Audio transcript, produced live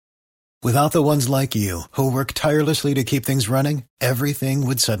Without the ones like you, who work tirelessly to keep things running, everything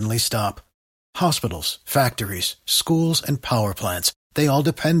would suddenly stop. Hospitals, factories, schools, and power plants, they all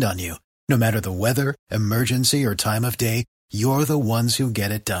depend on you. No matter the weather, emergency, or time of day, you're the ones who get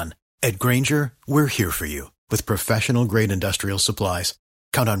it done. At Grainger, we're here for you with professional-grade industrial supplies.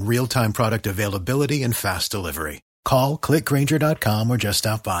 Count on real-time product availability and fast delivery. Call, clickgrainger.com, or just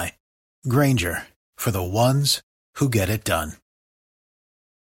stop by. Grainger, for the ones who get it done.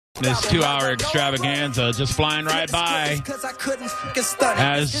 This 2-hour extravaganza just flying right by,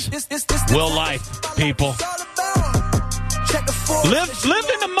 as will life, people. Live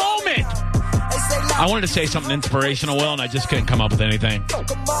in the moment. I wanted to say something inspirational, Will, and I just couldn't come up with anything.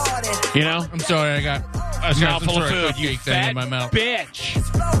 You know? I'm sorry, I got a mouthful of food. You fat in my mouth. bitch.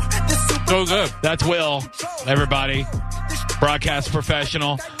 So good. That's Will, everybody. Broadcast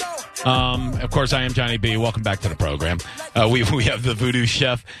professional. Of course, I am Johnny B. Welcome back to the program. We have the VooDoo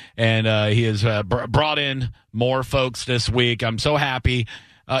Chef, and he has brought in more folks this week. I'm so happy.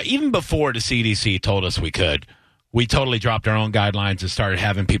 Even before the CDC told us we could, we totally dropped our own guidelines and started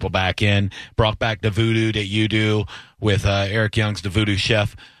having people back in. Brought back the VooDoo that you do with Eric Young's the VooDoo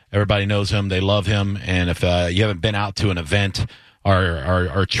Chef. Everybody knows him. They love him. And if you haven't been out to an event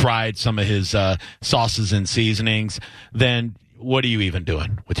or tried some of his sauces and seasonings, then what are you even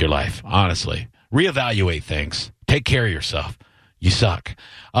doing with your life? Honestly, reevaluate things. Take care of yourself. You suck.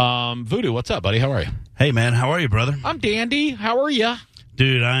 VooDoo, what's up, buddy? How are you? Hey, man. How are you, brother? I'm dandy. How are you?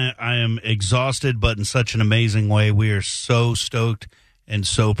 Dude, I am exhausted, but in such an amazing way. We are so stoked and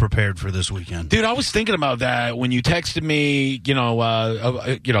so prepared for this weekend. Dude, I was thinking about that when you texted me,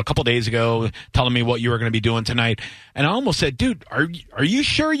 a couple days ago, telling me what you were going to be doing tonight. And I almost said, dude, are you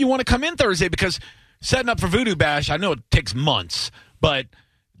sure you want to come in Thursday? Because setting up for VooDoo Bash, I know it takes months, but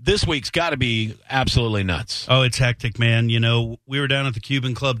this week's got to be absolutely nuts. Oh, it's hectic, man. You know, we were down at the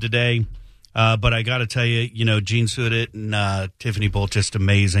Cuban Club today, but I got to tell you, Gene Sudit and Tiffany Bolt, just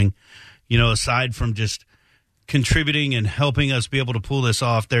amazing. You know, aside from just contributing and helping us be able to pull this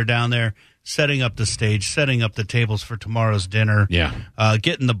off, they're down there setting up the stage, setting up the tables for tomorrow's dinner,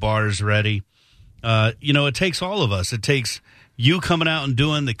 getting the bars ready. It takes all of us. It takes you coming out and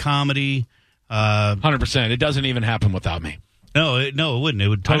doing the comedy. 100%. It doesn't even happen without me. No, it wouldn't. It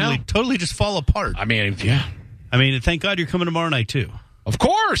would totally just fall apart. I mean, yeah. I mean, thank God you're coming tomorrow night, too. Of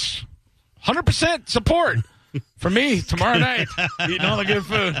course. 100% support for me tomorrow night. Eating all the good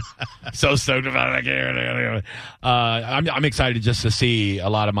food. So stoked about it. I'm excited just to see a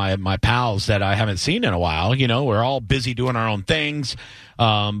lot of my pals that I haven't seen in a while. You know, we're all busy doing our own things.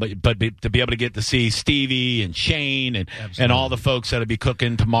 But to be able to get to see Stevie and Shane and all the folks that'll be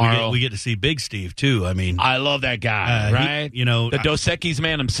cooking tomorrow. We get to see Big Steve, too. I mean, I love that guy, right? The Dos Equis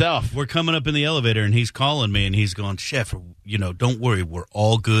man himself. We're coming up in the elevator, and he's calling me, and he's going, Chef, don't worry. We're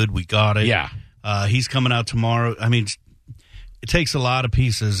all good. We got it. Yeah. He's coming out tomorrow. I mean, it takes a lot of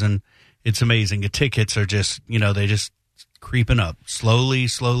pieces, and it's amazing. The tickets are just, they just creeping up. Slowly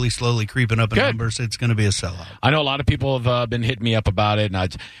creeping up in numbers. It's going to be a sellout. I know a lot of people have been hitting me up about it,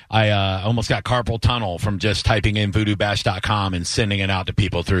 and I almost got carpal tunnel from just typing in VooDooBash.com and sending it out to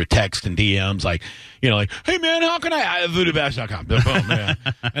people through text and DMs, like, hey, man, how can I VooDooBash.com. Boom, yeah.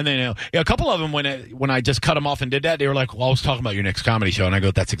 And then a couple of them, when I just cut them off and did that, they were like, well, I was talking about your next comedy show. And I go,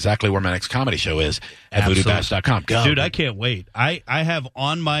 that's exactly where my next comedy show is, at VooDooBash.com. Go. Dude, I can't wait. I have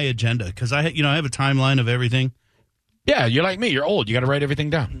on my agenda, because I have a timeline of everything. Yeah, you're like me. You're old. You got to write everything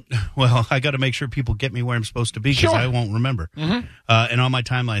down. Well, I got to make sure people get me where I'm supposed to be, because I won't remember. Mm-hmm. And on my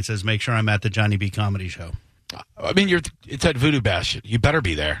timeline it says, make sure I'm at the Johnny B Comedy Show. I mean, it's at VooDoo Bash. You better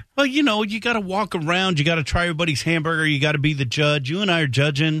be there. Well, you got to walk around. You got to try everybody's hamburger. You got to be the judge. You and I are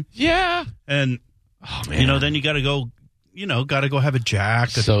judging. Yeah. And, then you got to go, got to go have a Jack.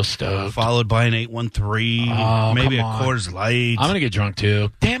 So stoked. Followed by an 813. Maybe a Coors Light. I'm going to get drunk,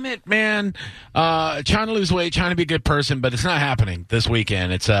 too. Damn it, man. Trying to lose weight, trying to be a good person, but it's not happening this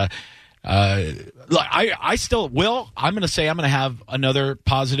weekend. It's look, I still will. I'm going to say I'm going to have another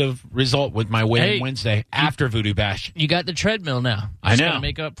positive result with my weigh Wednesday after VooDoo Bash. You got the treadmill now. I know. Just gotta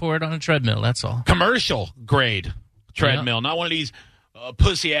make up for it on a treadmill. That's all. Commercial grade treadmill, not one of these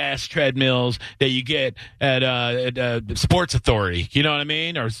pussy ass treadmills that you get at Sports Authority. You know what I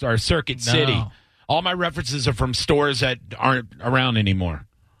mean? Or Circuit City. All my references are from stores that aren't around anymore.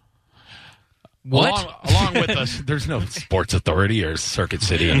 What? Along with us, there's no Sports Authority or Circuit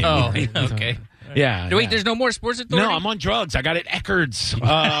City anymore. Oh, okay. Yeah. Wait, there's no more Sports Authority? No, I'm on drugs. I got it Eckerd's.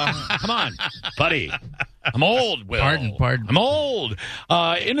 Come on, buddy. I'm old, Will. Pardon. I'm old.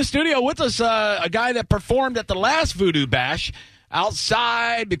 In the studio with us, a guy that performed at the last VooDoo Bash.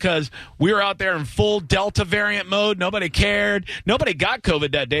 outside because we were out there in full Delta variant mode. Nobody cared. Nobody got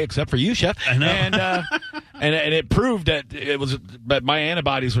COVID that day except for you, Chef. I know. And it proved that but my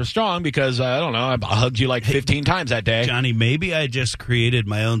antibodies were strong because, I don't know, I hugged you like 15 times that day. Johnny, maybe I just created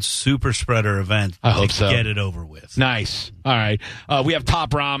my own super spreader event. I hope so. Get it over with. Nice. All right. We have Top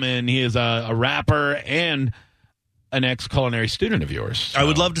Ramen. He is a rapper and an ex-culinary student of yours. So. I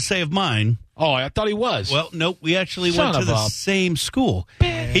would love to say of mine. Oh, I thought he was. Well, nope. We actually Son went to of the a- same school.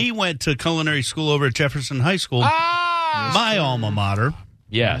 He went to culinary school over at Jefferson High School, my alma mater,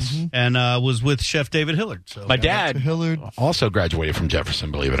 Yes. and was with Chef David Hillard. So My dad Hillard. also graduated from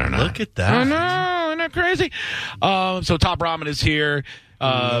Jefferson, believe it or not. look at that. I know. Isn't that crazy? So Top Ramen is here.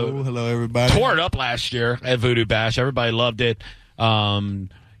 Hello, everybody. Tore it up last year at VooDoo Bash. Everybody loved it.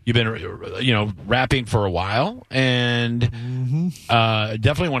 You've been, rapping for a while, and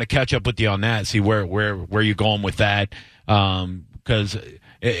definitely want to catch up with you on that. See where you're going with that. Because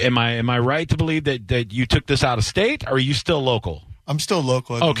am I right to believe that you took this out of state, or are you still local? I'm still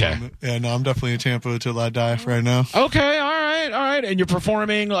local at the moment. Yeah, no, I'm definitely in Tampa until I die right now. Okay, all right. And you're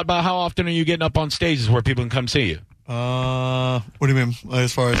performing. About how often are you getting up on stages where people can come see you? What do you mean?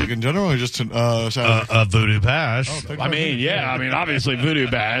 As far as like in general, or just Saturday? VooDoo Bash. Obviously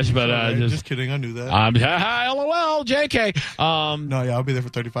VooDoo Bash, but just kidding. I knew that. LOL, JK. No, yeah, I'll be there for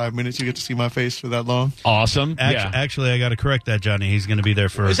 35 minutes. You get to see my face for that long. Awesome. Actually, I got to correct that, Johnny. He's going to be there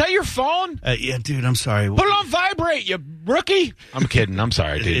for. Is that your phone? Yeah, dude. I'm sorry. Put it on vibrate, you rookie. I'm kidding. I'm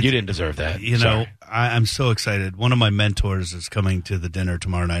sorry, dude. You didn't deserve that. Sorry. I'm so excited. One of my mentors is coming to the dinner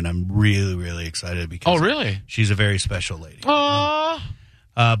tomorrow night. I'm really, really excited because. Oh, really? She's a very special lady. Aww.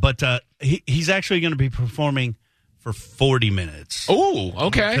 But he's actually going to be performing for 40 minutes. Oh,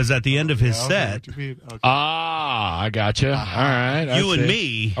 okay. Because at the end of his set, Okay. I gotcha. All right. you and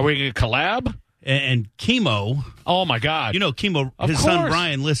me Are we going to collab? and Chemo. Oh my God! Chemo. Of his course. son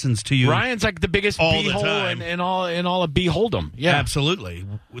Brian listens to you. Ryan's like the biggest all the beehole time. in all of Behold'em. Yeah, Absolutely.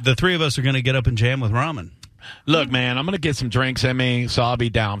 The three of us are going to get up and jam with ramen. Look, man, I'm going to get some drinks in me, so I'll be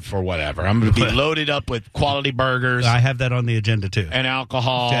down for whatever. I'm going to be loaded up with quality burgers I have that on the agenda too. and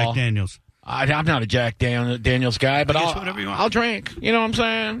alcohol. Jack Daniels. I'm not a Jack Daniels guy, but I guess whatever you want. I'll drink. You know what I'm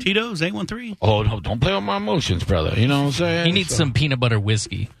saying? Tito's 813. Oh, no, don't play with my emotions, brother. You know what I'm saying? He needs some peanut butter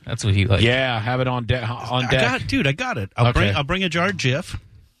whiskey. That's what he likes. Yeah, have it on deck. I got it. I'll bring a jar of Jif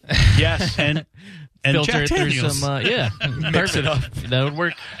Yes, and Filter Jack it through Daniels. some, mix it up. That would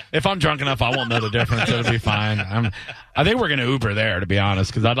work. If I'm drunk enough, I won't know the difference. It'll be fine. I think we're going to Uber there, to be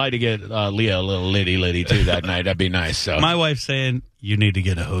honest, because I'd like to get Leah a little litty too that night. That'd be nice. So My wife's saying, you need to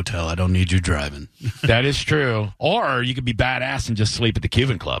get a hotel. I don't need you driving. that is true. Or you could be badass and just sleep at the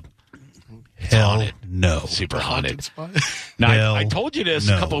Cuban Club. It's Hell haunted. no. Super haunted. Spot. Now, Hell I told you this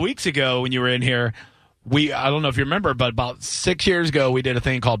no. a couple of weeks ago when you were in here. I don't know if you remember, but about 6 years ago, we did a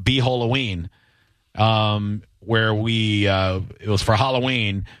thing called Be Halloween, where it was for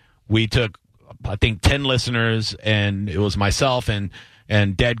Halloween. We took, I think, 10 listeners, and it was myself and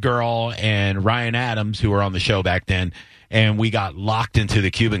Dead Girl and Ryan Adams, who were on the show back then, and we got locked into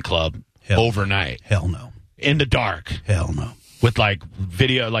the Cuban Club overnight. Hell no. In the dark. Hell no. With like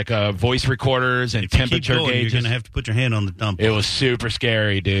video, like voice recorders and temperature Keep going, gauges. You're going to have to put your hand on the dump. It was super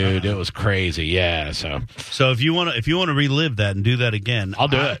scary, dude. It was crazy. Yeah. So if you want to relive that and do that again, I'll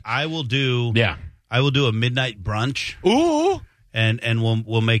do it. I will do. Yeah. I will do a midnight brunch. Ooh. And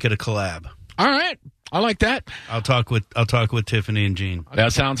we'll make it a collab. All right. I like that. I'll talk with Tiffany and Jean.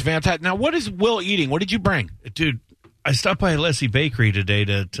 That sounds fantastic. Now, what is Will eating? What did you bring? Dude, I stopped by Leslie Bakery today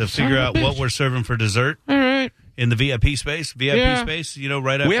to figure out what we're serving for dessert. All right. In the VIP space. Space,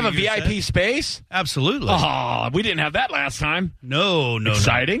 right after We have a your VIP set. space? Absolutely. Oh, we didn't have that last time. No.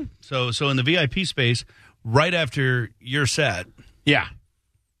 Exciting. No. So in the VIP space, right after your set, Yeah.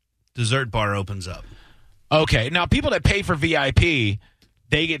 dessert bar opens up. Okay. Now, people that pay for VIP,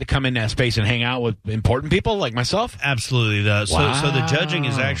 they get to come in that space and hang out with important people like myself? Absolutely does. Wow. So the judging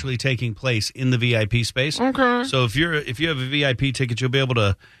is actually taking place in the VIP space. Okay. So if you have a VIP ticket, you'll be able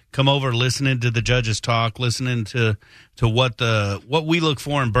to come over, listening to the judges talk, listening to what we look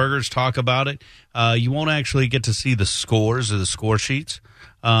for in burgers, talk about it. You won't actually get to see the scores or the score sheets,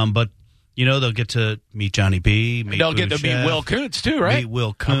 but they'll get to meet Johnny B. They'll get to meet Will Kuntz too, right? Meet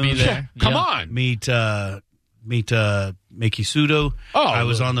Will Kuntz. I'll be there. Come Yeah. on. Meet Mickey Sudo. Oh, I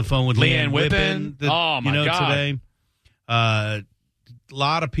was on the phone with Leanne Whippen. Whippen. Oh, my God. Today. A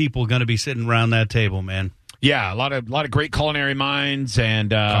lot of people going to be sitting around that table, man. Yeah, a lot of great culinary minds and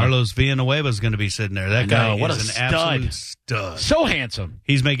Carlos Villanueva is going to be sitting there. That guy what is a an stud. absolute stud. so handsome.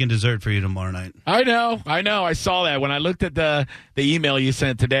 He's making dessert for you tomorrow night. I know. I saw that when I looked at the email you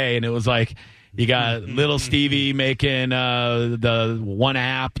sent today, and it was like You got little Stevie making the one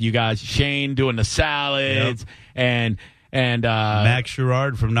app. You got Shane doing the salads, and Max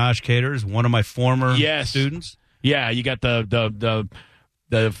Sherrard from Nosh Caters, one of my former students. Yeah, you got the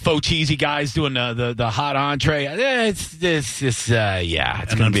faux cheesy guys doing the hot entree. It's going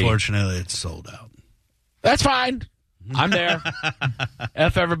to be. Unfortunately, it's sold out. That's fine. I'm there.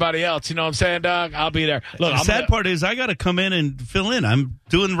 F everybody else. You know what I'm saying, Doug? I'll be there. Look, the sad part is I got to come in and fill in. I'm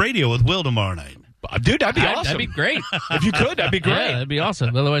doing radio with Will tomorrow night. Dude, that'd be awesome. That'd be great. If you could, that'd be great. Yeah, that'd be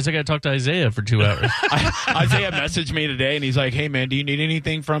awesome. Otherwise, I got to talk to Isaiah for 2 hours. Isaiah messaged me today, and he's like, hey, man, do you need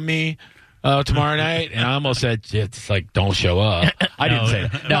anything from me tomorrow night? And I almost said, it's like, don't show up. I didn't say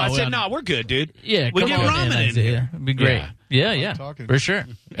that. No, I said, no, we're good, dude. Yeah, we come get on ramen in, in Isaiah. here. It'd be great. Yeah, for sure.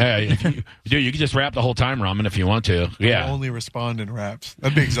 Dude, you can just rap the whole time ramen if you want to. Yeah. I'll only respond in raps.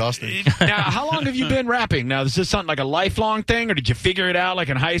 That'd be exhausting. Now, how long have you been rapping? Now, is this something like a lifelong thing, or did you figure it out like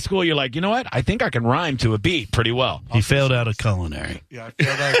in high school? You're like, you know what? I think I can rhyme to a beat pretty well. He failed out of culinary. Yeah, I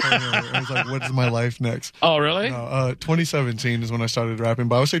failed out of culinary. I was like, what's my life next? Oh, really? No, 2017 is when I started rapping,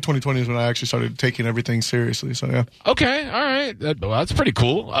 but I would say 2020 is when I actually started taking everything seriously. So, yeah. Okay, all right. That's pretty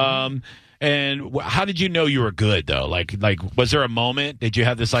cool. And how did you know you were good, though? Like, was there a moment? Did you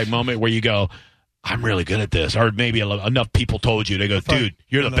have this like moment where you go, I'm really good at this? Or maybe enough people told you, they go, dude,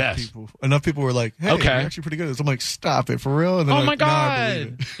 you're the best. Enough people were like, hey, okay, you're actually pretty good at this. I'm like, stop it, for real? And oh, my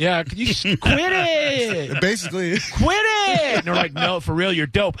God. Yeah, could you just quit it? Basically. Quit it. And they're like, no, for real, you're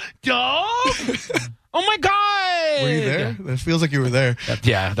dope. Dope? Oh, my God. Were you there? It feels like you were there.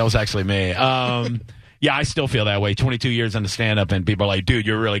 Yeah, that was actually me. Yeah, I still feel that way. 22 years into stand-up, and people are like, dude,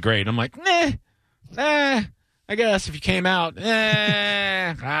 you're really great. And I'm like, I guess if you came out,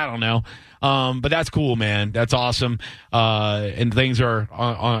 I don't know. But that's cool, man. That's awesome. And things are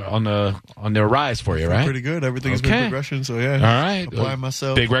on the rise for you, right? Pretty good. Everything's been progression, so yeah. All right. Applying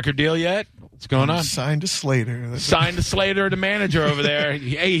myself. Big record deal yet? What's going on? Signed to Slater. Signed to Slater, the manager over there.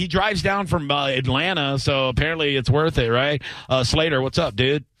 Hey, he drives down from Atlanta, so apparently it's worth it, right? Slater, what's up,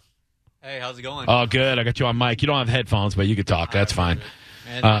 dude? Hey, how's it going? Oh, good. I got you on mic. You don't have headphones, but you can talk. That's fine.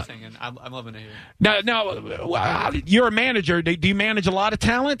 Man, singing. I'm loving it here. Now, you're a manager. Do you manage a lot of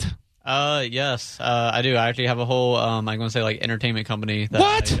talent? Yes, I do. I actually have a whole, I'm going to say like entertainment company that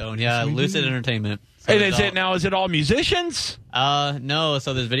I own. Yeah, Lucid Entertainment. So and is it all musicians? No.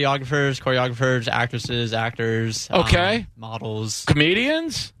 So there's videographers, choreographers, actresses, actors. Okay. Models.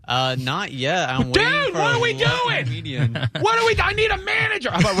 Comedians? Not yet. I'm Dude, waiting for what are we doing? Comedian. I need a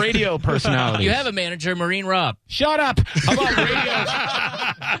manager. How about radio personalities? You have a manager, Marine Rob. Shut up. How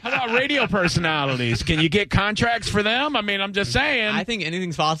about radio personalities? Can you get contracts for them? I mean, I'm just saying. I think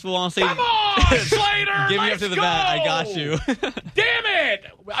anything's possible, honestly. Come on, Slater. Give me up to the bat. I got you. Damn it.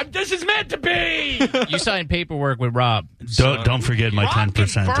 This is meant to be. You signed paperwork with Rob. Don't forget my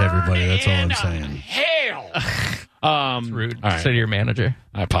 10%, everybody. That's all I'm saying. Hell. It's rude. All right. Say to your manager.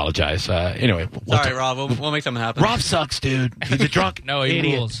 I apologize. Anyway. Sorry, Rob. We'll make something happen. Rob sucks, dude. He's a drunk No, he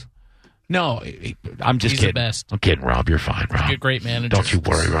idiot. rules. No, I'm just He's kidding. the best. I'm kidding, Rob. You're fine, Rob. You're a great manager. Don't you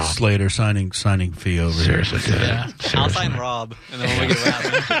worry, Rob. Slater signing fee over Seriously, here. dude. Yeah. I'll sign Rob, and then we'll make it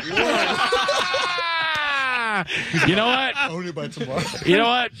happen. You know what? Only by tomorrow. You know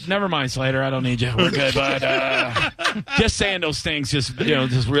what? Never mind, Slater. I don't need you. We're good. But just saying those things just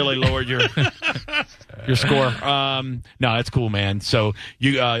really lowered your score. No, that's cool, man. So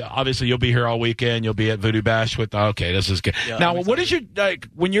you obviously you'll be here all weekend. You'll be at VooDoo Bash with. Okay, this is good. Yeah, now, what is your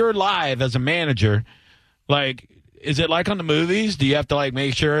when you're live as a manager? Like, is it like on the movies? Do you have to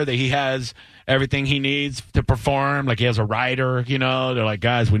make sure that he has everything he needs to perform? Like he has a writer, they're like,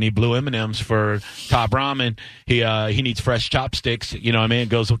 guys, we need blue M&Ms for top ramen. He needs fresh chopsticks. You know what I mean? It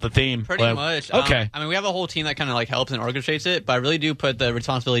goes with the theme. Pretty much. Okay. We have a whole team that kind of helps and orchestrates it, but I really do put the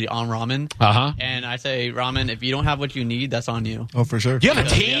responsibility on Ramen. Uh-huh. And I say, Ramen, if you don't have what you need, that's on you. Oh, for sure. You have a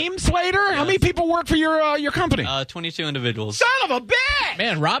team, Slater? How many people work for your company? 22 individuals. Son of a bitch!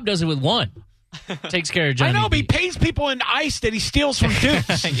 Man, Rob does it with one. Takes care of Johnny. I know, but he pays people in ice that he steals from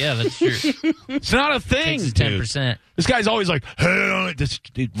dudes. Yeah, that's true. It's not a thing, Takes dude. 10%. This guy's always like, hey,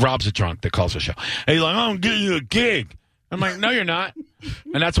 Rob's a drunk that calls the show. And he's like, I'm going to get you a gig. I'm like, no, you're not.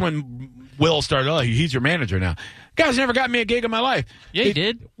 And that's when Will started, he's your manager now. Guy's never got me a gig in my life. Yeah, he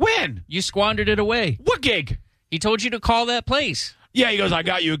did. When? You squandered it away. What gig? He told you to call that place. Yeah, he goes, I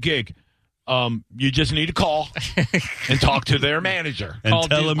got you a gig. You just need to call and talk to their manager. And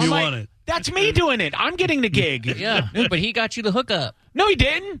tell him you want it. That's me doing it. I'm getting the gig. Yeah, but he got you the hookup. No, he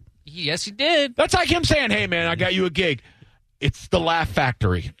didn't. Yes, he did. That's like him saying, hey, man, I got you a gig. It's the Laugh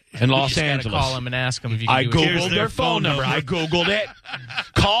Factory in Los Angeles. Call him and ask him if you can I do it. Googled their phone number. I Googled it.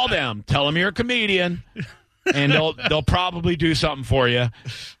 Call them. Tell them you're a comedian, and they'll probably do something for you.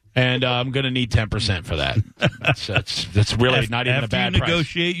 And I'm going to need 10% for that. That's really not even a bad price. After you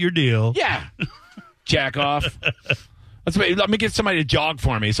negotiate your deal. Yeah. Jack off. Let me get somebody to jog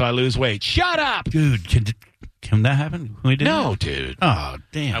for me so I lose weight. Shut up! Dude, can that happen? No, dude. Oh,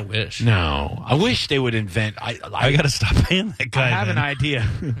 damn. I wish. No. I wish they would invent... I got to stop paying that guy. I have an idea.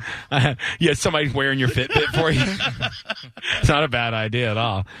 Yeah, somebody wearing your Fitbit for you. It's not a bad idea at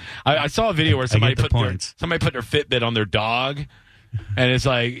all. I saw a video where somebody put their Fitbit on their dog, and it's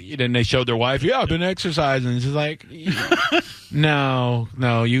like, then they showed their wife, yeah, I've been exercising. It's like, no,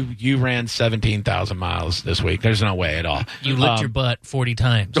 you ran 17,000 miles this week. There's no way at all. You licked your butt 40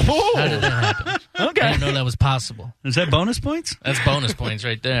 times. Oh! How did that happen? Okay. I didn't know that was possible. Is that bonus points? That's bonus points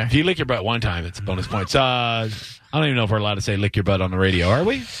right there. If you lick your butt one time, it's bonus points. I don't even know if we're allowed to say lick your butt on the radio, are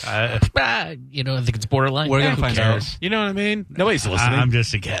we? I think it's borderline. We're going to find out. You know what I mean? Nobody's listening. I'm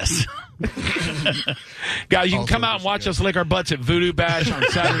just a guest. Guys, you can come out and watch us lick our butts at VooDoo Bash on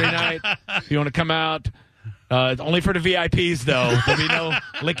Saturday night. If you want to come out. Only for the VIPs, though. There'll be no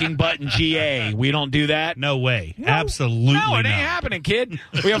licking butt in GA. We don't do that. No way. Absolutely No, it not. ain't happening, kid.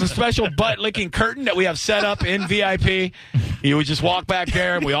 We have a special butt-licking curtain that we have set up in VIP. You would just walk back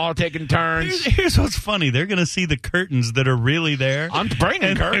there, and we all taking turns. Here's what's funny. They're going to see the curtains that are really there. I'm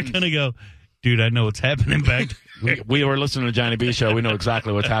bringing curtains. They're going to go, dude, I know what's happening back there. We were listening to the Johnny B show. We know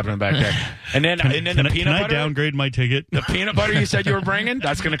exactly what's happening back there. And then the peanut can I butter. downgrade my ticket? The peanut butter you said you were bringing,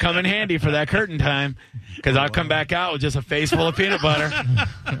 that's going to come in handy for that curtain time. Because I'll come back out with just a face full of peanut butter.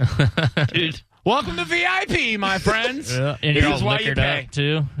 Dude. Welcome to VIP, my friends. Yeah. And Here's you're all why you liquored pay. up,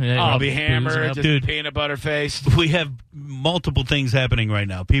 too. Yeah, I'll be hammered, boozing up. just Dude. peanut butter faced. We have multiple things happening right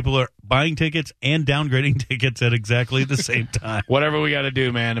now. People are buying tickets and downgrading tickets at exactly the same time. Whatever we got to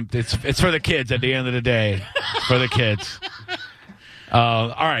do, man. It's for the kids at the end of the day. For the kids. All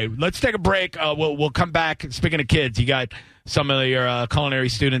right, let's take a break. We'll come back. Speaking of kids, you got some of your culinary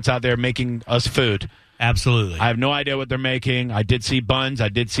students out there making us food. Absolutely. I have no idea what they're making. I did see buns. I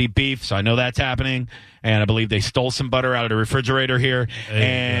did see beef, so I know that's happening. And I believe they stole some butter out of the refrigerator here. Hey,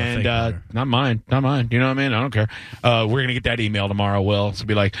 and not mine. You know what I mean? I don't care. We're going to get that email tomorrow, Will. So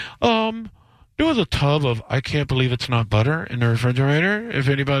be like, there was a tub of I can't believe it's not butter in the refrigerator. If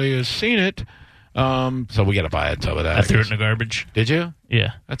anybody has seen it. So we got to buy a tub of that. I threw it in the garbage. Did you?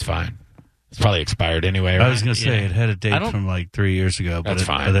 Yeah. That's fine. It's probably expired anyway, right? I was going to say it had a date don't- from like 3 years ago. That's but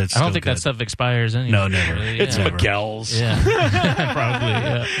fine. That's I don't still think good. that stuff expires anyway. No, never. It's Yeah. Miguel's. Yeah. Probably,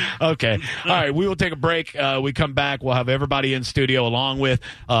 yeah. Okay. All right. We will take a break. We come back. We'll have everybody in studio along with.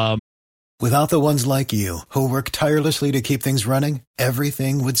 Without the ones like you, who work tirelessly to keep things running,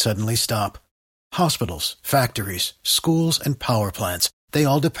 everything would suddenly stop. Hospitals, factories, schools, and power plants, they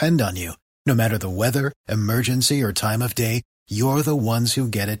all depend on you. No matter the weather, emergency, or time of day, you're the ones who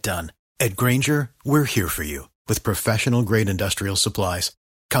get it done. At Grainger, we're here for you with professional-grade industrial supplies.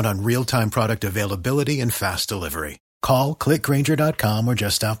 Count on real-time product availability and fast delivery. Call, click Grainger.com, or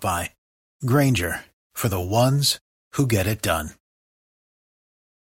just stop by. Grainger, for the ones who get it done.